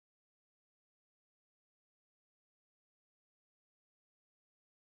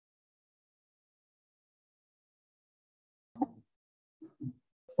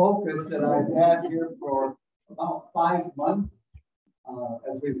focus that I've had here for about 5 months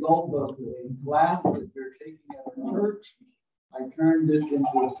as a result of a class that we're taking at our church. I turned it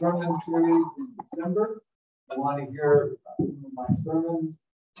into a sermon series in December. I want to hear some of my sermons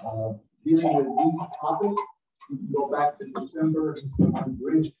dealing with these topics. You can go back to December on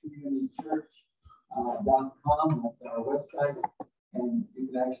bridgecommunitychurch.com. That's our website, and you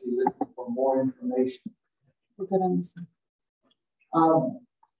can actually listen for more information. We're good on this.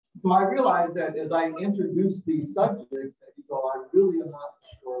 So I realized that as I introduce these subjects, that you go, I really am not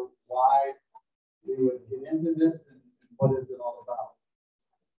sure why we would get into this and what is it all about.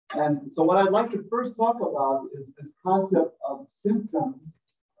 And so what I'd like to first talk about is this concept of symptoms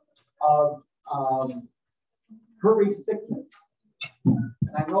of hurry sickness. And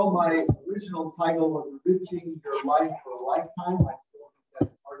I know my original title was Enriching Your Life for a Lifetime. I still think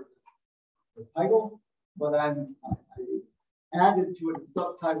that's part of the title, but I added to it a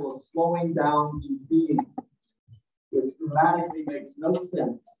subtitle of Slowing Down to Being, which grammatically makes no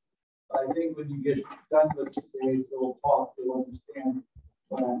sense. But I think when you get done with today's little talk, you'll understand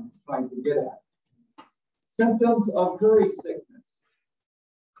what I'm trying to get at. Symptoms of hurry sickness.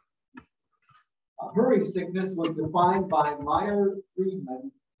 Hurry sickness was defined by Meyer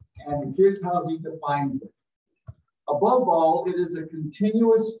Friedman, and here's how he defines it. Above all, it is a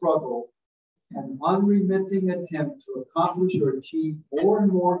continuous struggle, an unremitting attempt to accomplish or achieve more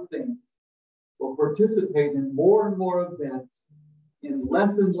and more things, or participate in more and more events in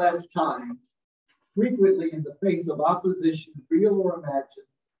less and less time, frequently in the face of opposition, real or imagined,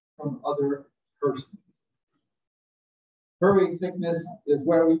 from other persons. Hurry sickness is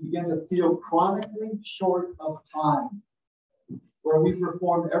where we begin to feel chronically short of time, where we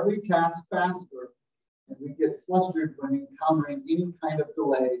perform every task faster, and we get flustered when encountering any kind of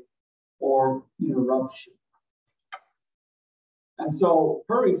delay or interruption. And so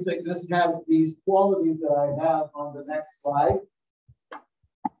hurry sickness has these qualities that I have on the next slide.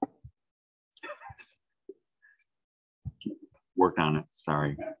 Work on it,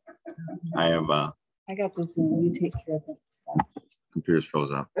 sorry. I have I got this one. You take care of it. computer's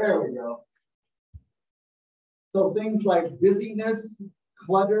froze up. There we go. So things like busyness,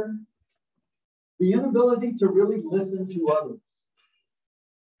 clutter, the inability to really listen to others,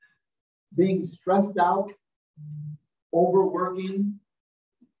 being stressed out, overworking,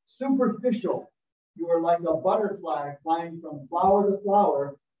 superficial. You are like a butterfly flying from flower to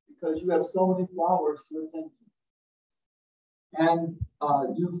flower because you have so many flowers to attend to. And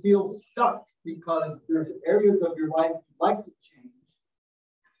you feel stuck because there's areas of your life you'd like to change,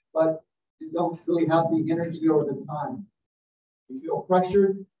 but you don't really have the energy or the time. You feel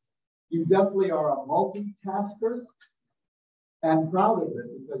pressured. You definitely are a multitasker, and proud of it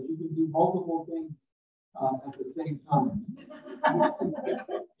because you can do multiple things at the same time.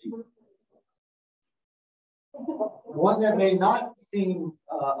 One that may not seem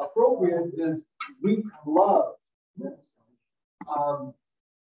appropriate is weak love.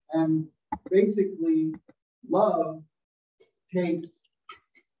 And basically, love takes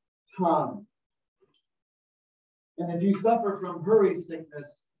time. And if you suffer from hurry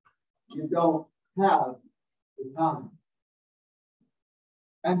sickness, you don't have the time.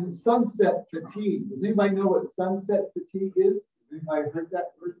 And sunset fatigue. Does anybody know what sunset fatigue is? Anybody heard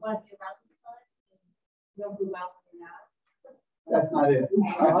that word? That's not it.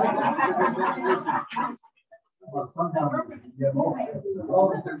 I like that. Well,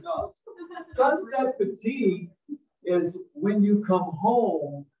 sunset fatigue is when you come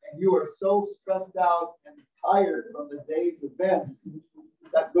home and you are so stressed out and tired from the day's events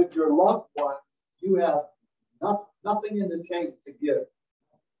that with your loved ones, you have nothing in the tank to give.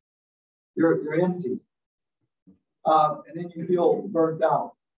 You're empty. And then you feel burnt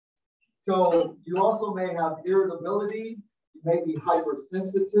out. So you also may have irritability. You may be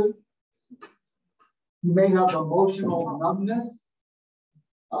hypersensitive. You may have emotional numbness.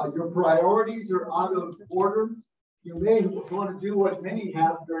 Your priorities are out of order. You may want to do what many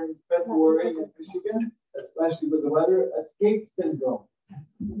have during February in Michigan, especially with the weather, escape syndrome,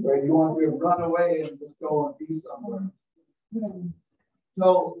 where you want to run away and just go and be somewhere.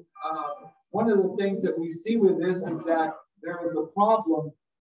 So one of the things that we see with this is that there is a problem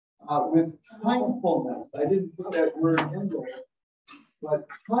with timefulness. I didn't put that word in there, but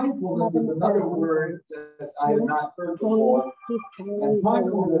timefulness is another word that I have not heard before. And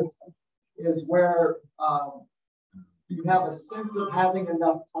timefulness is where you have a sense of having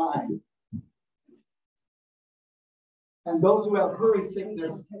enough time. And those who have hurry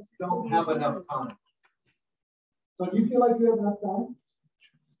sickness don't have enough time. So do you feel like you have enough time?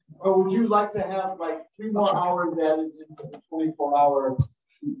 Or would you like to have like 3 more hours added into the 24-hour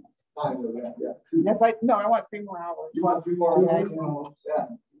Kind of that, yeah. It's like, no, I want 3 more hours. You want 3 more Yeah, I hours? do. Yeah.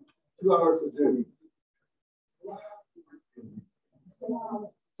 2 hours a day.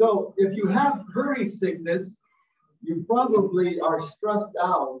 So if you have hurry sickness, you probably are stressed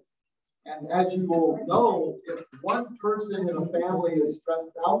out. And as you will know, if one person in a family is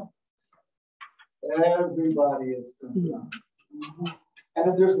stressed out, everybody is stressed out.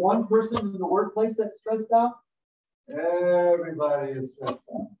 And if there's one person in the workplace that's stressed out, everybody is stressed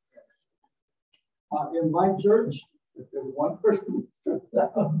out. In my church, if there's one person that's stressed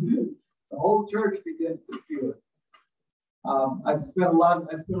out, the whole church begins to feel it. I spent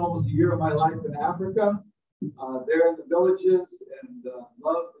almost a year of my life in Africa, there in the villages, and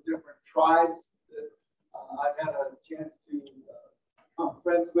love the different tribes that I've had a chance to become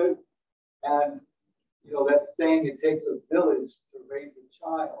friends with. And, you know, that saying, it takes a village to raise a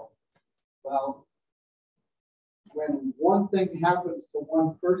child. Well, when one thing happens to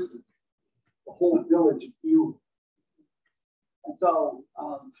one person, the whole village feels. And so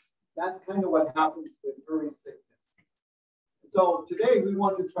that's kind of what happens with hurry sickness. And so today we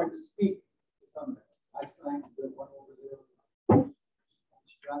want to try to speak to some of this. I signed the one over there.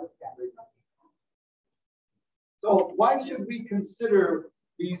 So why should we consider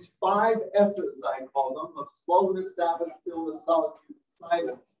these 5 S's, I call them, of slowness, Sabbath, stillness, solitude, and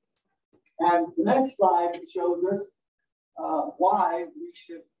silence? And the next slide shows us why we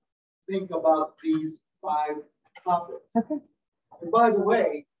should think about these 5 topics. Okay. And by the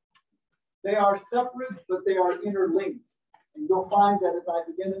way, they are separate, but they are interlinked. And you'll find that as I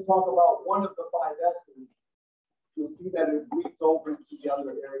begin to talk about one of the 5 S's, you'll see that it bleeds over into the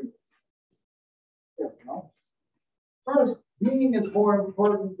other areas. There we go. First, being is more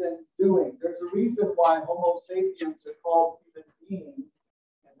important than doing. There's a reason why Homo sapiens are called human beings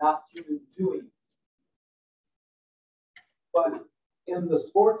and not human doings. But in the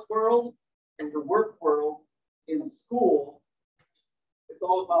sports world, in the work world, in school, it's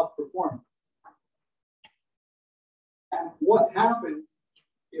all about performance. And what happens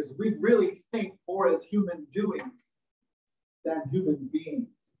is we really think more as human doings than human beings.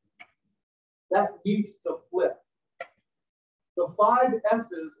 That needs to flip. The 5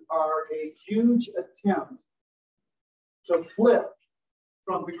 S's are a huge attempt to flip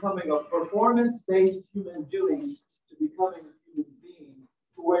from becoming a performance-based human doing to becoming a human being,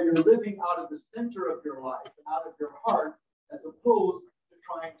 to where you're living out of the center of your life and out of your heart, as opposed to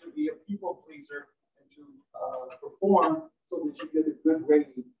trying to be a people pleaser and to perform so that you get a good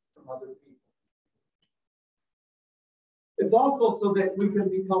rating from other people. It's also so that we can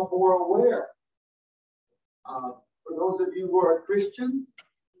become more aware. For those of you who are Christians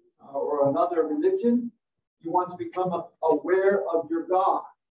or another religion, you want to become aware of your God.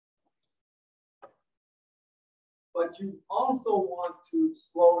 But you also want to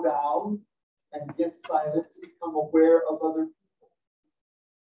slow down and get silent to become aware of other people.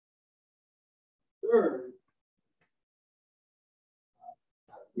 Third,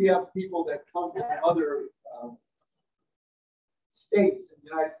 we have people that come from other states in the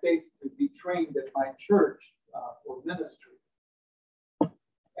United States to be trained at my church for ministry.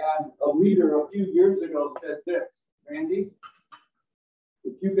 And a leader a few years ago said this, Randy,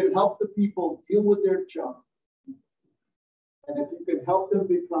 if you can help the people deal with their junk, and if you can help them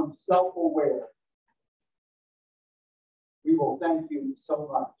become self-aware, we will thank you so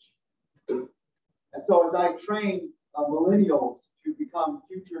much. And so as I train millennials to become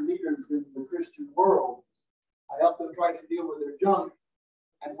future leaders in the Christian world, I help them try to deal with their junk.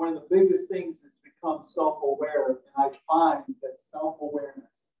 And one of the biggest things is to become self-aware. And I find that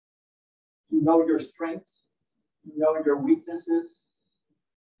self-awareness, you know your strengths, you know your weaknesses,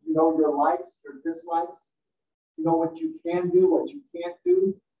 you know your likes, your dislikes, you know what you can do, what you can't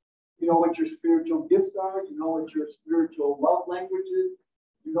do, you know what your spiritual gifts are, you know what your spiritual love language is,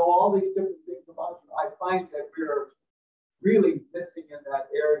 you know all these different things about you. I find that we're really missing in that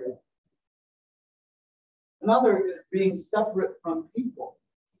area. Another is being separate from people.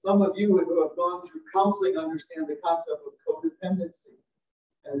 Some of you who have gone through counseling understand the concept of codependency.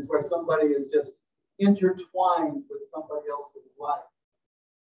 And it's where somebody is just intertwined with somebody else's life.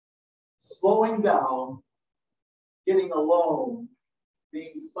 Slowing down, getting alone,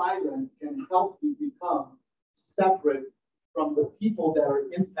 being silent can help you become separate from the people that are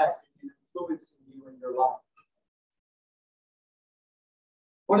impacting and influencing you in your life.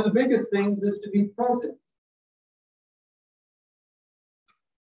 One of the biggest things is to be present.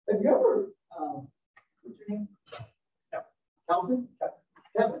 Have you ever, what's your name? Calvin?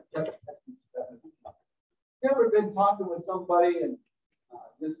 Kevin. Have you ever been talking with somebody and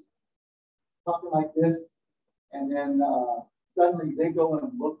just talking like this, and then suddenly they go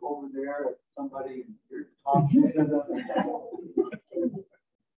and look over there at somebody and you're talking to them.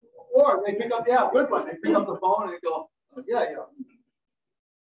 Or they pick up, yeah, good one. They pick up the phone and they go, yeah.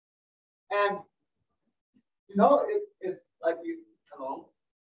 And, you know, it's like you, hello.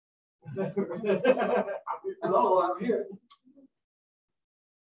 Hello, I'm here.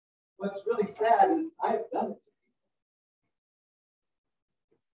 What's really sad is I have done it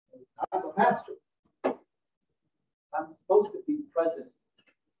to people. I'm a pastor. I'm supposed to be present,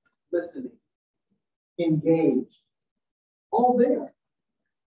 listening, engaged, all there.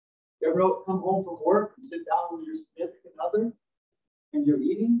 You ever come home from work and sit down with your significant other and you're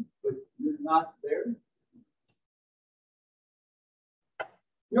eating, but you're not there?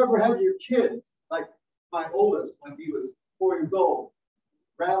 You ever have your kids, like my oldest, when he was 4 years old,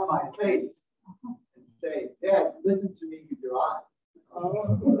 grab my face and say, Dad, listen to me with your eyes.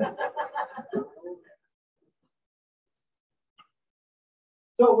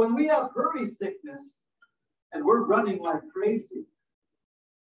 So when we have hurry sickness and we're running like crazy,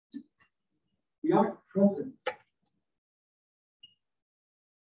 we aren't present.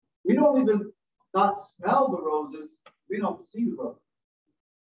 We don't even not smell the roses. We don't see the roses.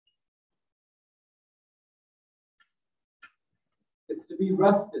 It's to be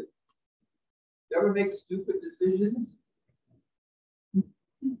rested. You ever make stupid decisions?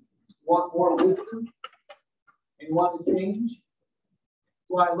 Want more wisdom? And you want to change?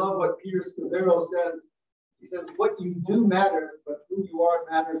 Well, I love what Peter Scazzaro says. He says, what you do matters, but who you are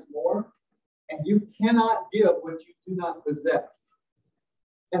matters more. And you cannot give what you do not possess.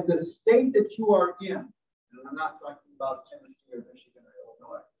 And the state that you are in, and I'm not talking about Tennessee or Michigan or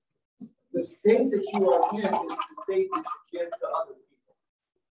Illinois, the state that you are in is the state that you give to other people.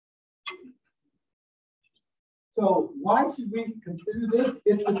 So why should we consider this?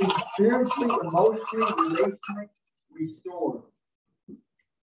 It's to be spiritually, emotionally, relationally restored.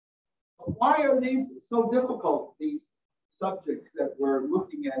 Why are these so difficult, these subjects that we're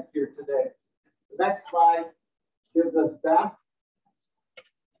looking at here today? The next slide gives us that.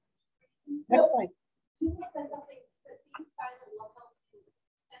 Next slide.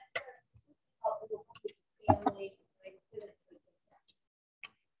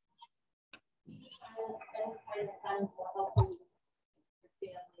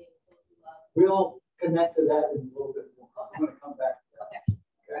 We'll connect to that in a little bit more. I'm going to come back to that.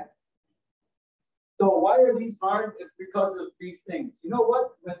 Okay. So why are these hard? It's because of these things. You know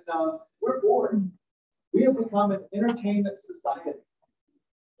what? When we're bored, we have become an entertainment society.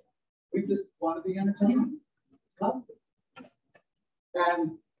 We just want to be entertained. It's constant.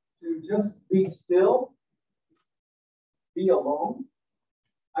 And to just be still, be alone.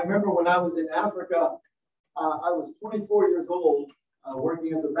 I remember when I was in Africa, I was 24 years old,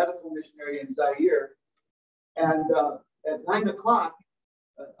 working as a medical missionary in Zaire. And at 9 o'clock,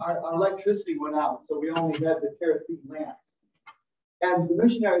 our electricity went out, so we only had the kerosene lamps. And the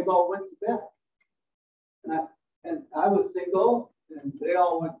missionaries all went to bed. And I was single, and they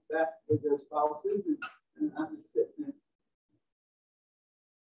all went back with their spouses, and I'm just sitting there.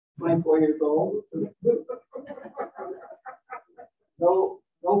 24 years old. No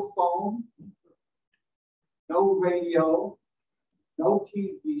phone, no radio, no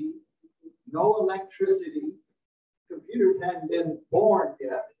TV, no electricity. Computers hadn't been born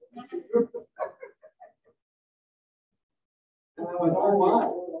yet. And I went, oh my.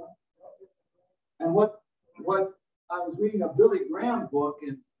 And what I was reading a Billy Graham book,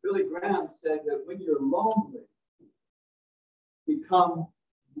 and Billy Graham said that when you're lonely, become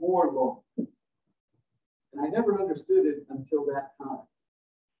more lonely. And I never understood it until that time.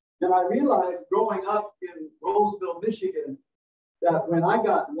 And I realized growing up in Roseville, Michigan, that when I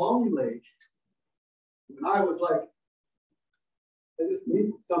got lonely, when I was like, I just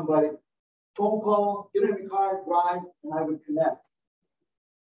needed somebody, phone call, get in the car, drive, and I would connect.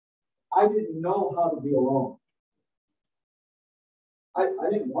 I didn't know how to be alone. I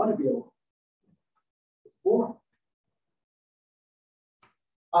didn't want to be alone. It's boring.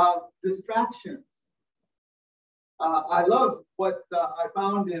 Distractions. I love what I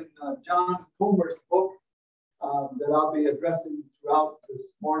found in John Comer's book that I'll be addressing throughout this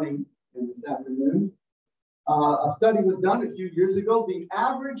morning and this afternoon. A study was done a few years ago. The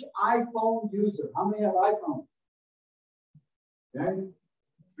average iPhone user, how many have iPhones? Okay,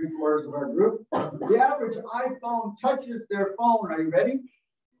 3/4 of our group. The average iPhone touches their phone, are you ready?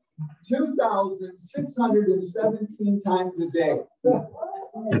 2,617 times a day.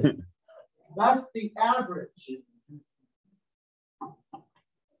 That's the average.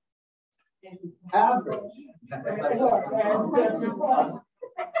 Average.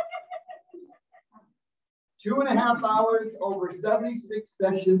 2.5 hours over 76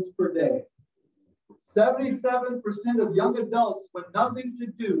 sessions per day. 77% of young adults with nothing to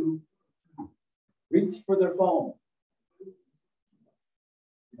do reach for their phone.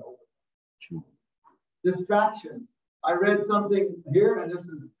 Distractions. I read something here, and this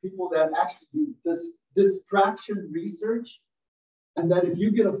is people that actually do this distraction research, and that if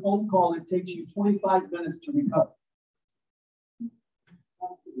you get a phone call, it takes you 25 minutes to recover.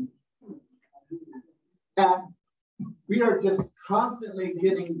 And we are just constantly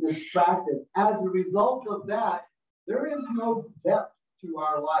getting distracted. As a result of that, there is no depth to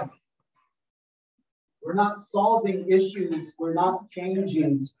our life. We're not solving issues. We're not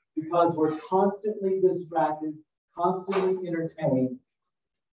changing because we're constantly distracted, constantly entertained,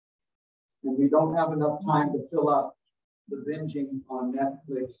 and we don't have enough time to fill up the binging on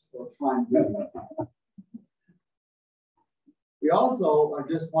Netflix or Prime Video. We also are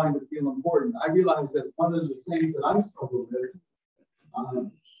just wanting to feel important. I realize that one of the things that I struggle with,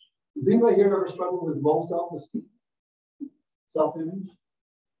 does anybody here ever struggle with low self-esteem? Self-image?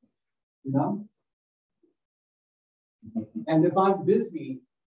 You know? And if I'm busy,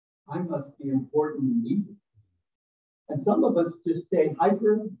 I must be important and needed. And some of us just stay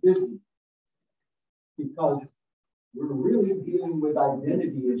hyper busy because we're really dealing with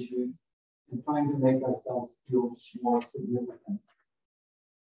identity issues and trying to make ourselves feel more significant.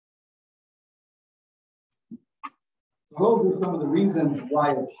 So those are some of the reasons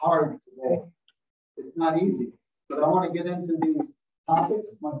why it's hard today. It's not easy, but I want to get into these topics.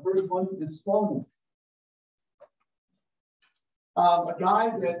 My first one is slowness. A guy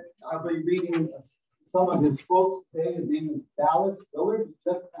that I'll be reading some of his quotes today, his name is Dallas Willard.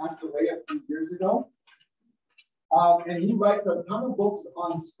 He just passed away a few years ago. And he writes a ton of books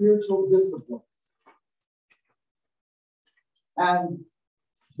on spiritual disciplines. And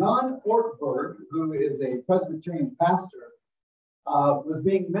John Ortberg, who is a Presbyterian pastor, was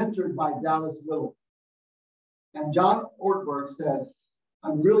being mentored by Dallas Willard. And John Ortberg said,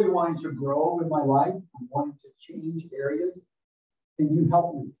 I'm really wanting to grow in my life. I'm wanting to change areas. Can you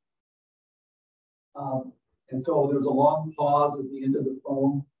help me? And so there was a long pause at the end of the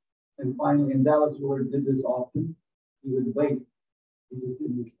phone. And finally, and Dallas Willard did this often, he would wait. He just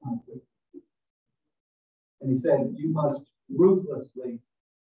didn't respond quickly. And he said, you must ruthlessly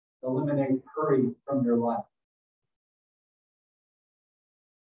eliminate hurry from your life.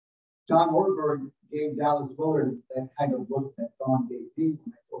 John Ortberg gave Dallas Willard that kind of look that Don gave me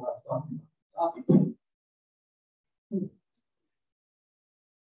when I told I was talking about the topic.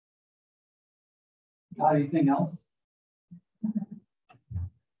 Got anything else?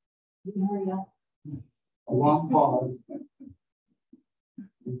 A long pause.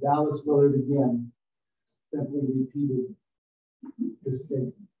 And Dallas Willard again simply repeated this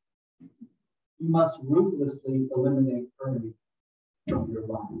statement. You must ruthlessly eliminate hurry from your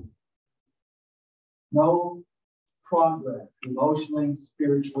life. No progress, emotionally,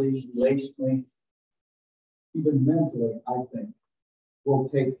 spiritually, relationally, even mentally, I think, will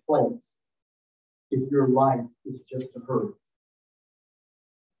take place if your life is just a hurry.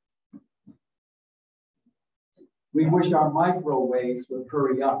 We wish our microwaves would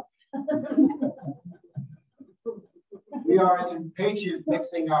hurry up. We are impatient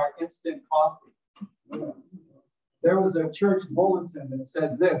mixing our instant coffee. There was a church bulletin that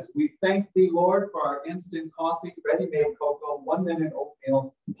said this: we thank thee, Lord, for our instant coffee, ready-made cocoa, 1-minute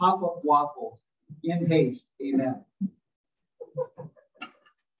oatmeal, pop-up waffles, in haste, amen.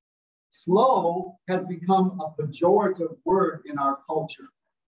 Slow has become a pejorative word in our culture.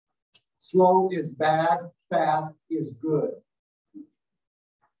 Slow is bad, fast is good.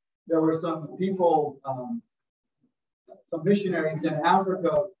 There were some people, some missionaries in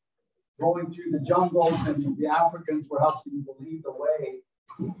Africa going through the jungles, and the Africans were helping to lead the way.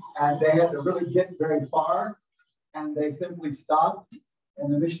 And they had to really get very far, and they simply stopped.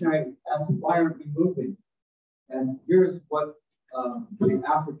 And the missionary asked, why aren't we moving? And here's what the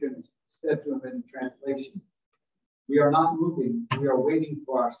Africans said to him in translation. We are not moving. We are waiting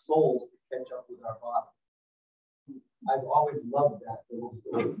for our souls to catch up with our bodies. I've always loved that little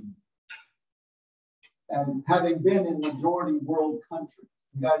story. And having been in majority world countries,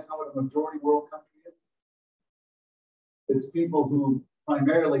 you guys know what a majority world country is? It's people who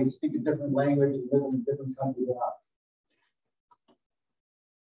primarily speak a different language and live in a different country than us.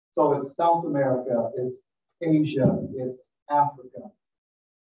 So it's South America, it's Asia, it's Africa.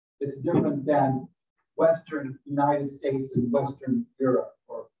 It's different than Western United States and Western Europe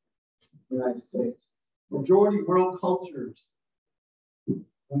or United States. Majority world cultures,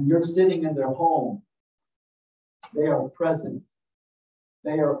 when you're sitting in their home, they are present.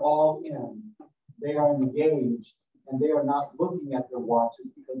 They are all in. they are engaged and they are not looking at their watches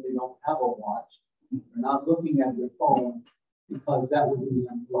because they don't have a watch. They're not looking at their phone because that would be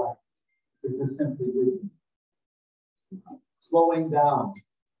unwise. They're just simply living. Slowing down.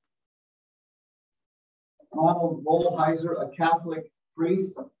 Ronald Rolheiser, a Catholic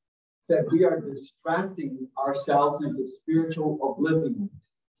priest, said we are distracting ourselves into spiritual oblivion.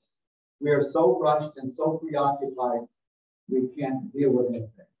 We are so rushed and so preoccupied, we can't deal with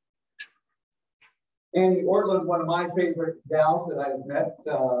anything. Annie Ortland, one of my favorite gals that I've met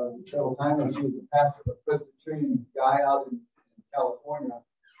several times, she was a pastor of a Presbyterian guy out in California,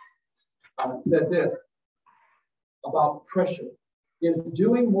 said this about pressure. Is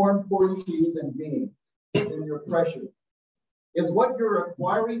doing more important to you than being? Than your pressure? Is what you're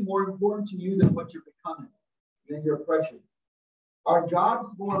acquiring more important to you than what you're becoming? Than your pressure? Are jobs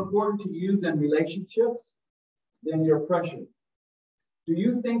more important to you than relationships? Than your pressure? Do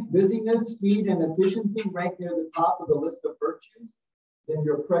you think busyness, speed, and efficiency rank near the top of the list of virtues? Than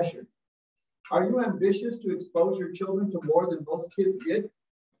your pressure? Are you ambitious to expose your children to more than most kids get?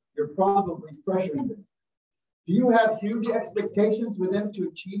 You're probably pressuring them. Do you have huge expectations for them to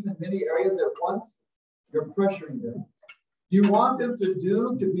achieve in many areas at once? You're pressuring them. Do you want them to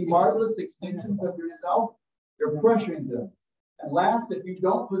be marvelous extensions of yourself? You're pressuring them. And last, if you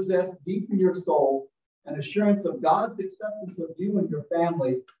don't possess deep in your soul an assurance of God's acceptance of you and your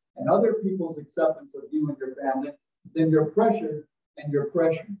family and other people's acceptance of you and your family, then you're pressured and you're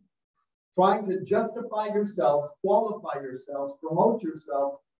pressuring. Trying to justify yourselves, qualify yourselves, promote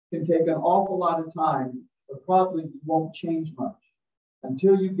yourselves can take an awful lot of time, but probably you won't change much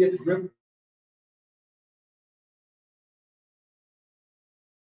until you get grip.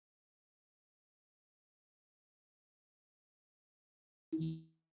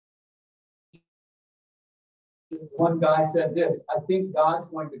 One guy said this, I think God's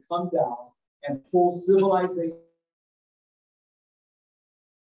going to come down and pull civilization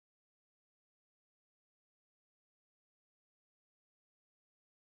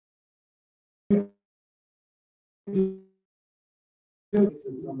to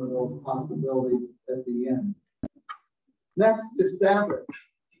some of those possibilities at the end. Next is Sabbath.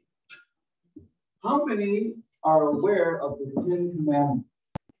 How many are aware of the 10 Commandments?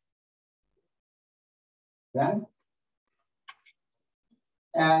 Okay?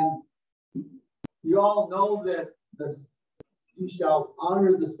 And you all know that you shall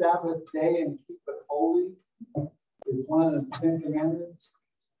honor the Sabbath day and keep it holy is one of the 10 Commandments.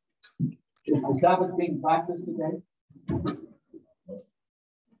 Is the Sabbath being practiced today?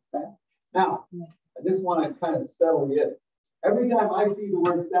 Okay. Now, I just want to kind of settle it. Every time I see the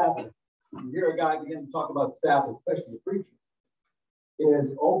word Sabbath, you hear a guy begin to talk about Sabbath, especially a preacher,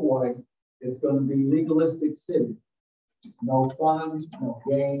 is, oh boy, it's going to be legalistic city. No fun, no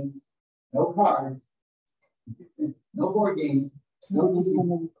games, no cards, no board games, no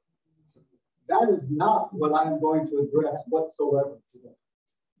TV. That is not what I'm going to address whatsoever today.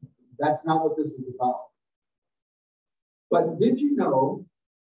 That's not what this is about. But did you know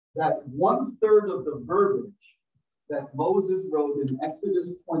that 1/3 of the verbiage that Moses wrote in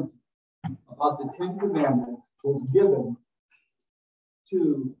Exodus 20 about the 10 Commandments was given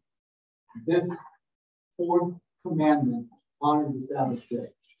to this 4th commandment, honor the Sabbath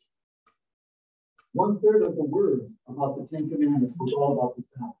day? 1/3 of the words about the 10 Commandments was all about the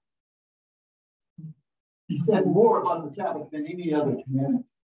Sabbath. He said more about the Sabbath than any other commandment.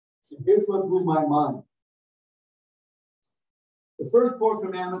 So here's what blew my mind. The first 4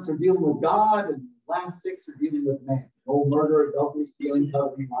 commandments are dealing with God, and the last 6 are dealing with man. No murder, adultery, stealing,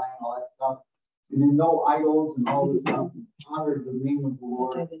 coveting, lying, all that stuff. And then no idols and all this stuff. Honor the name of the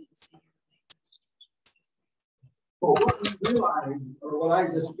Lord. But what we realized, or what I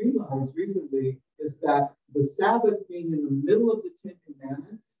just realized recently, is that the Sabbath being in the middle of the 10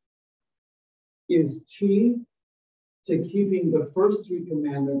 Commandments is key to keeping the first 3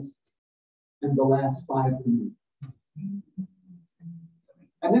 commandments and the last 5 commandments.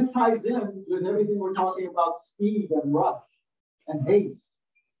 And this ties in with everything we're talking about, speed and rush and haste.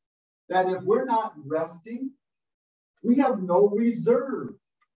 That if we're not resting, we have no reserve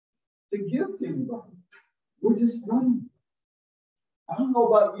to give to anybody. We're just running. I don't know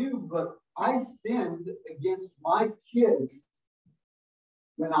about you, but I sinned against my kids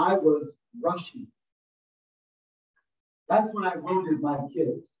when I was rushing. That's when I wounded my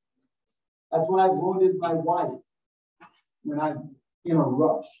kids. That's when I wounded my wife, when I'm in a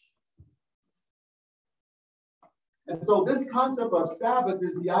rush. And so this concept of Sabbath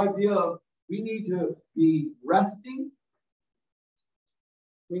is the idea of we need to be resting.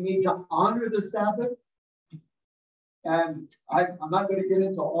 We need to honor the Sabbath. And I'm not going to get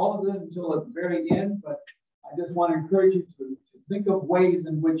into all of them until at the very end, but I just want to encourage you to think of ways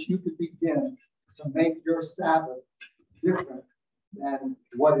in which you could begin to make your Sabbath different than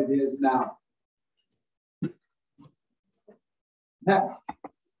what it is now. Next,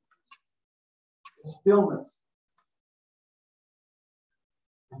 stillness.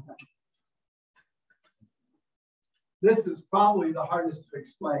 This is probably the hardest to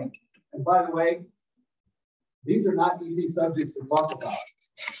explain. And by the way, these are not easy subjects to talk about.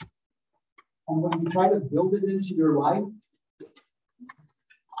 And when you try to build it into your life,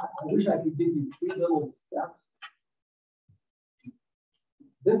 I wish I could give you 3 little steps.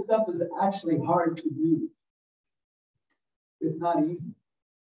 This stuff is actually hard to do. It's not easy.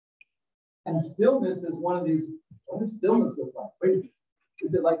 And stillness is one of these. What does stillness look like? Wait,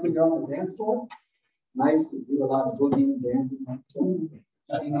 is it like when you're on the dance floor? And I used to do a lot of boogie and dancing.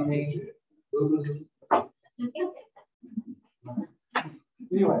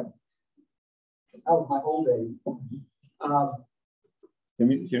 Anyway, that was my old days. Can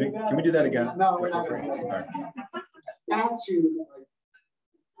we do that again? No, we're not going to do that. Statue,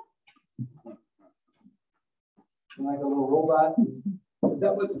 like a little robot. Is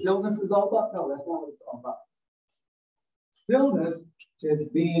that what stillness is all about? No, that's not what it's all about. Stillness is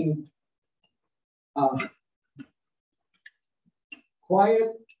being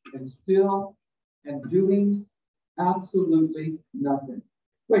quiet and still and doing absolutely nothing.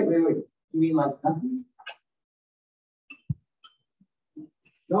 Wait. You mean like nothing?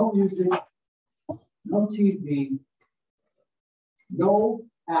 No music, no TV, no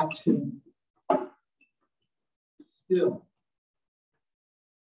action, still.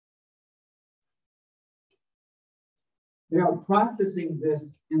 They are practicing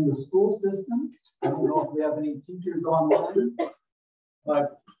this in the school system. I don't know if we have any teachers online,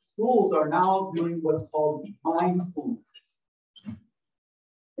 but schools are now doing what's called mindfulness.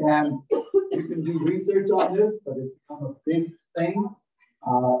 And you can do research on this, but it's become a big thing,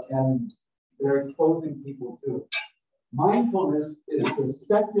 and they're exposing people to it. Mindfulness is the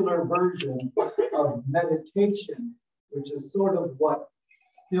secular version of meditation, which is sort of what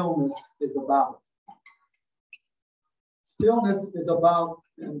stillness is about. Stillness is about,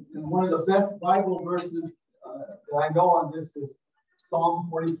 and one of the best Bible verses that I know on this is Psalm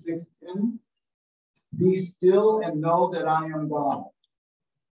 46:10. Be still and know that I am God.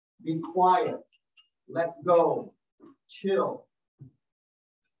 Be quiet, let go, chill,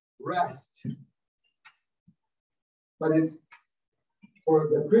 rest. But it's, for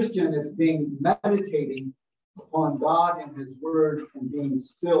the Christian, it's being meditating upon God and his word and being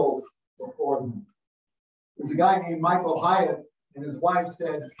still before him. There's a guy named Michael Hyatt, and his wife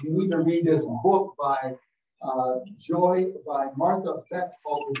said, you need to read this book by Martha Beck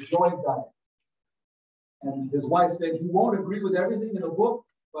called The Joy Diet. And his wife said, you won't agree with everything in the book,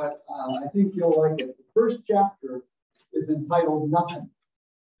 but I think you'll like it. The first chapter is entitled Nothing.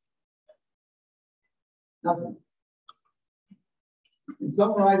 Nothing. In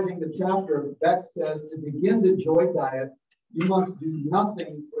summarizing the chapter, Beck says, to begin the Joy Diet, you must do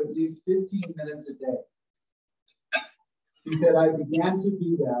nothing for at least 15 minutes a day. He said, I began to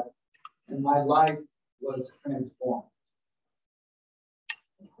do that, and my life was transformed.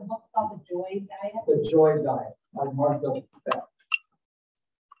 The book's called The Joy Diet? The Joy Diet by Martha Beck.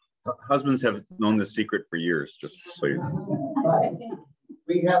 Husbands have known this secret for years, just so you know. Right.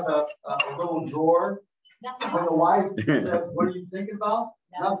 We have a little drawer. Nothing. When the wife says, what are you thinking about?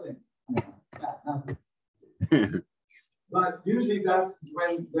 Nothing. Nothing. But usually that's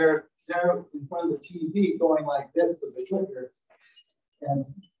when they're in front of the TV going like this with the clicker and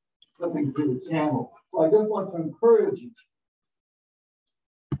flipping through the channels. So I just want to encourage you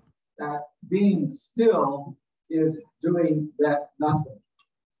that being still is doing that nothing.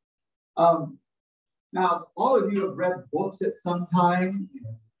 Now, all of you have read books at some time.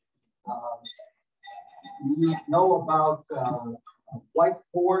 You know about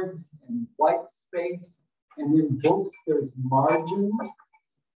whiteboards and white space. And in books, there's margins.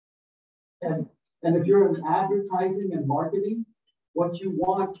 And if you're in advertising and marketing, what you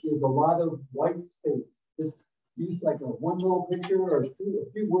want is a lot of white space. Just use like one little picture or a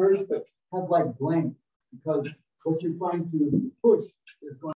few words, but have like blank, because what you're trying to push is going